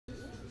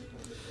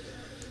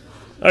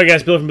Alright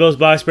guys, Bill from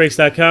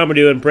BillsBoxBreaks.com. We're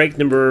doing break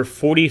number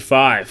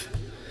 45.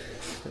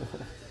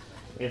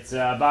 It's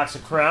a box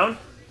of Crown,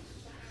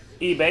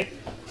 eBay,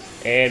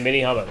 and mini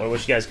helmet. I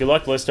wish you guys good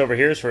luck. The list over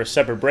here is for a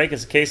separate break.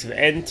 It's a case of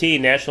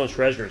NT National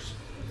Treasures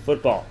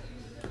football.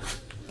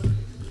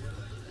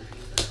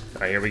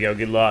 Alright, here we go.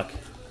 Good luck.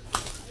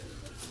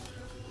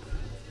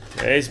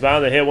 He's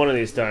bound to hit one of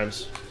these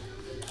times.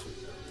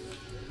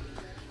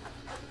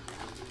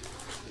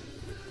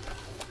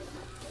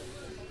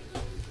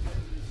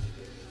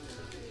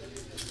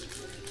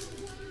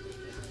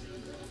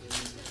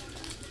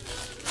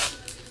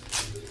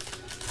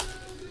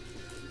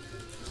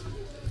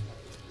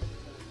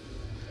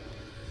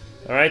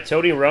 All right,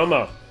 Tony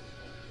Romo,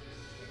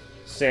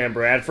 Sam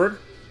Bradford,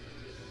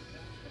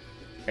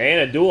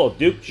 and a duel,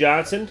 Duke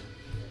Johnson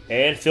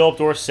and Philip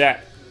Dorsett.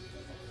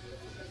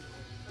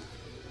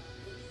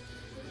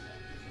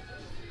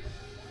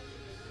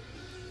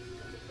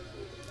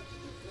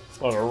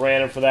 A little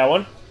random for that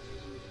one.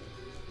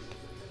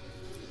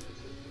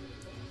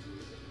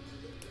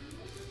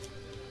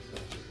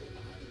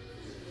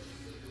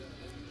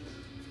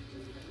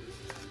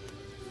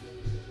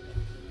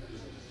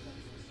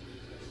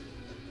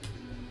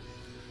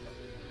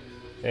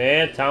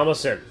 And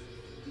Tomlinson.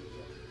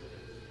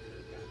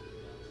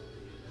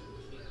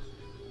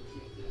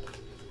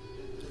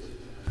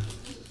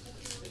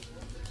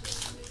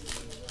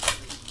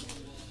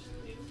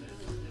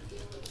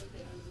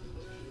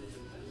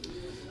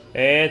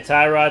 And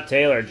Tyrod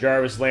Taylor,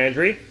 Jarvis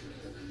Landry.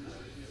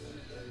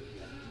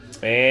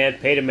 And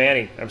Peyton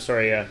Manning. I'm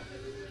sorry,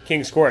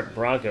 Kings Court,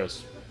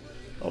 Broncos.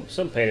 Oh,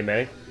 some Peyton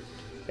Manning.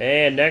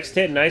 And next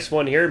hit, nice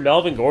one here,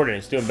 Melvin Gordon.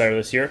 He's doing better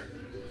this year.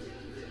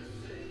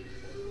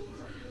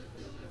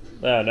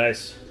 Oh,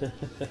 nice.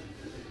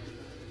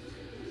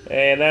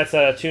 And that's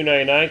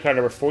 $2.99, card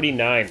number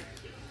 49.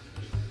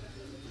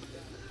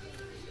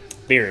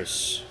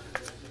 Beers.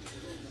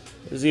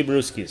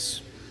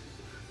 Zebrewskis.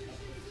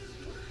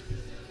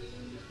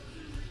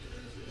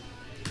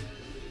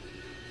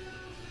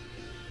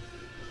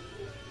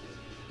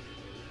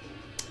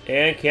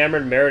 And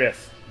Cameron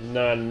Meredith,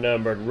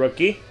 non-numbered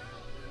rookie.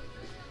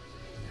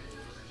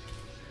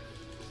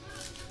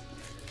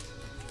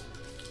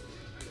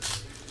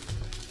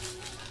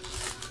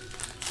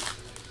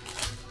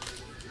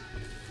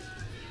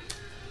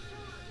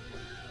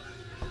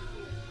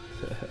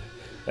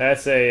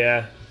 That's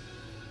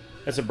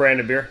a brand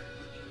of beer.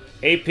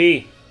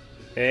 AP.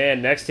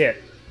 And next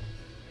hit.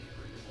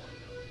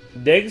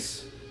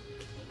 Diggs.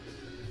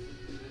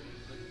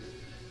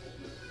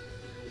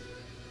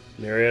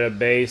 Mariota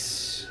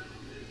base.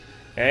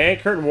 And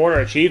Kurt Warner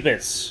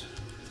achievements.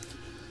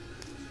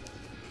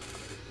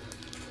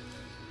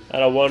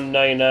 Out of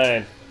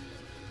 199.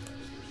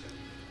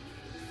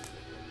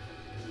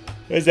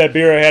 There's that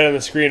beer I had on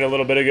the screen a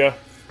little bit ago.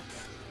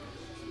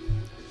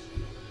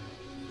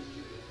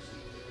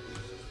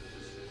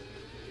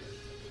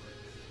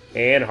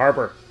 And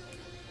Harper.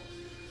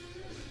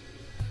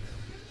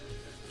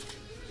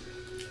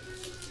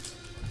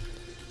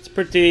 It's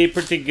pretty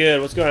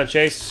good. What's going on,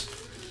 Chase?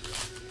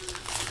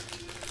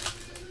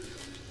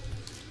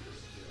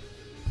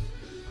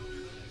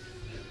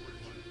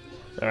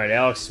 All right,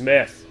 Alex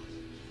Smith.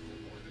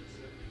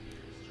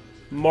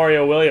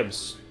 Mario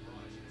Williams.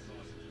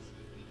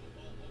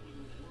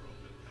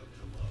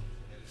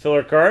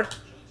 Filler card.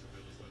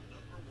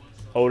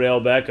 Odell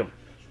Beckham.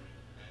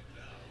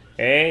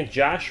 And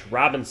Josh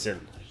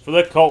Robinson for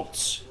the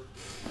Colts.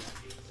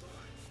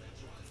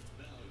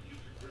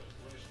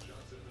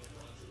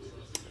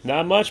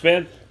 Not much,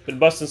 man. Been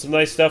busting some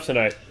nice stuff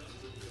tonight.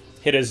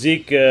 Hit a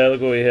Zeke.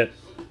 Look what we hit.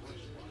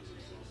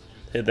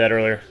 Hit that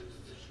earlier.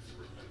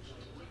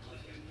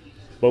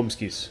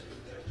 Boomskis.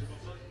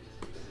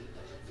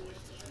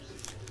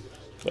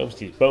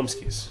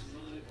 Boomskis.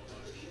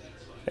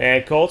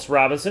 And Colts,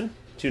 Robinson,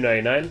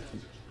 $2.99.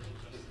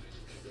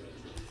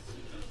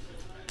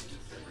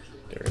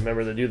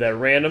 Remember to do that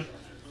random.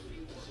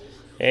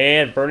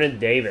 And Vernon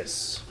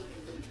Davis.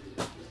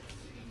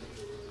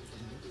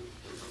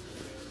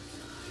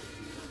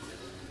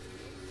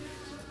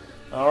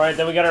 All right,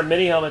 then we got our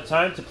mini helmet.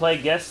 Time to play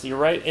guess. You're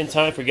right in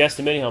time for guess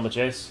the mini helmet,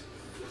 Chase.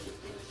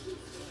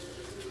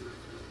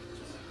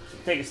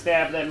 Take a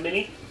stab at that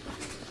mini.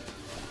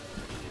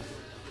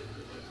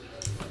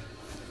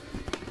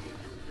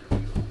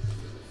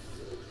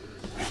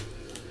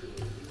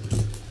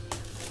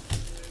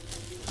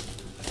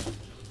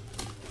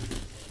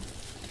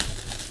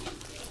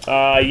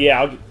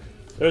 Yeah,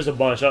 there's a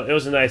bunch. It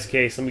was a nice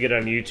case. Let me get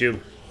it on YouTube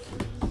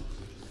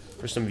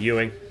for some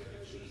viewing.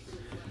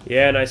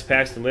 Yeah, nice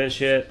Paxton Lynch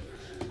hit.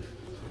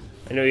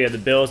 I know you had the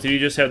Bills. Did you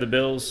just have the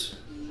Bills?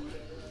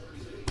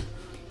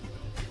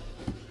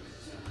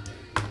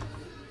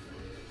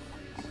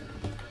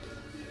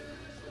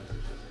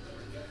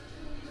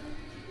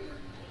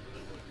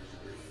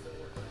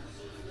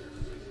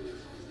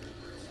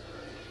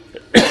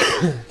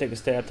 Take a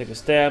stab, take a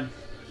stab.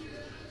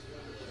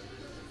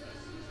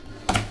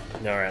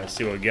 Alright, let's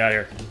see what we got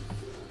here.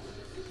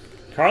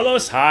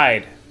 Carlos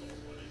Hyde.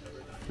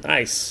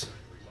 Nice.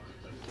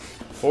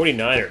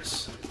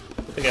 49ers.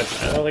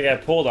 I don't think I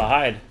pulled a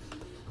hide.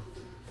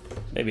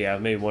 Maybe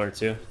maybe one or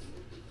two.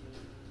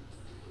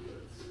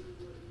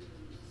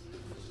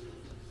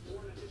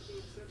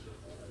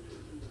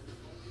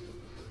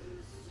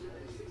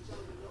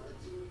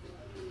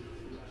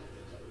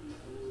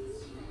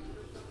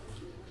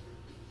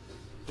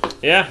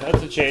 Yeah,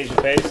 that's a change of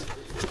pace.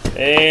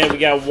 And we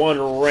got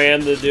one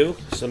random to do.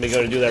 So let me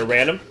go to do that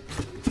random.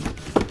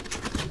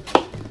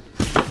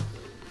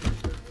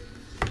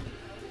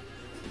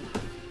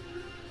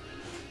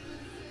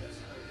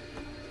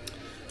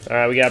 All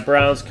right, we got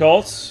Browns,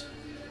 Colts.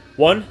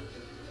 1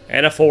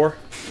 and a 4.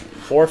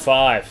 4,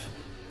 5.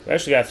 We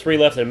actually got 3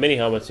 left in a mini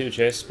helmet too,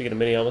 Chase. Speaking of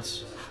mini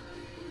helmets.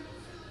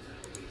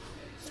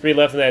 3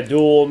 left in that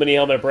dual mini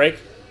helmet break.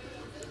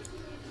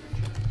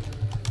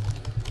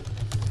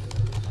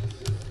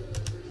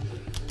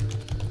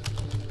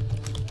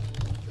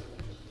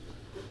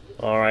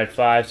 All right,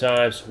 5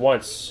 times.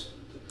 Once.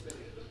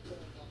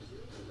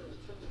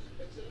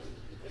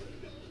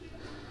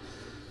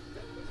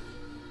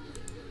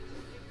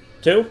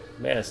 2.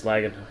 Man, it's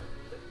lagging.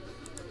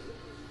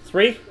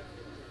 3.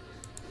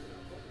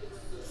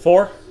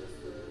 4.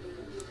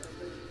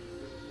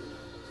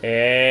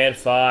 And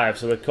 5.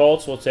 So the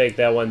Colts will take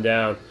that one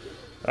down.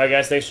 All right,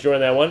 guys, thanks for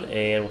joining that one,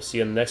 and we'll see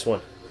you in the next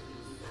one.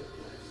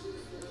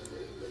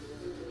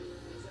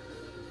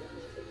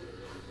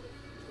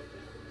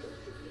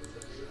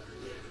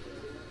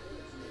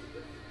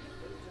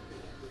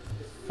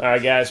 All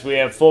right, guys, we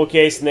have full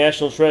case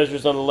National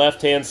Treasures on the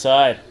left-hand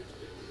side.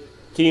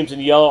 Teams in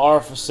yellow are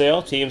for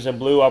sale. Teams in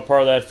blue are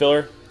part of that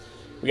filler.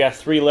 We got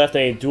 3 left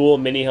in a dual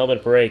mini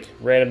helmet break.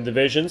 Random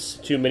divisions,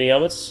 2 mini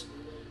helmets.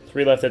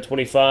 3 left at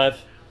 25.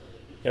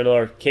 And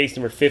our case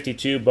number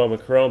 52, Bowman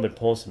Chrome. Been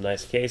pulling some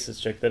nice cases.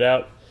 Check that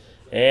out.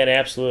 And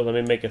absolutely,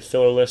 let me make a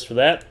filler list for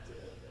that.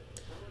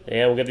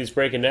 And we'll get these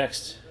breaking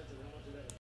next.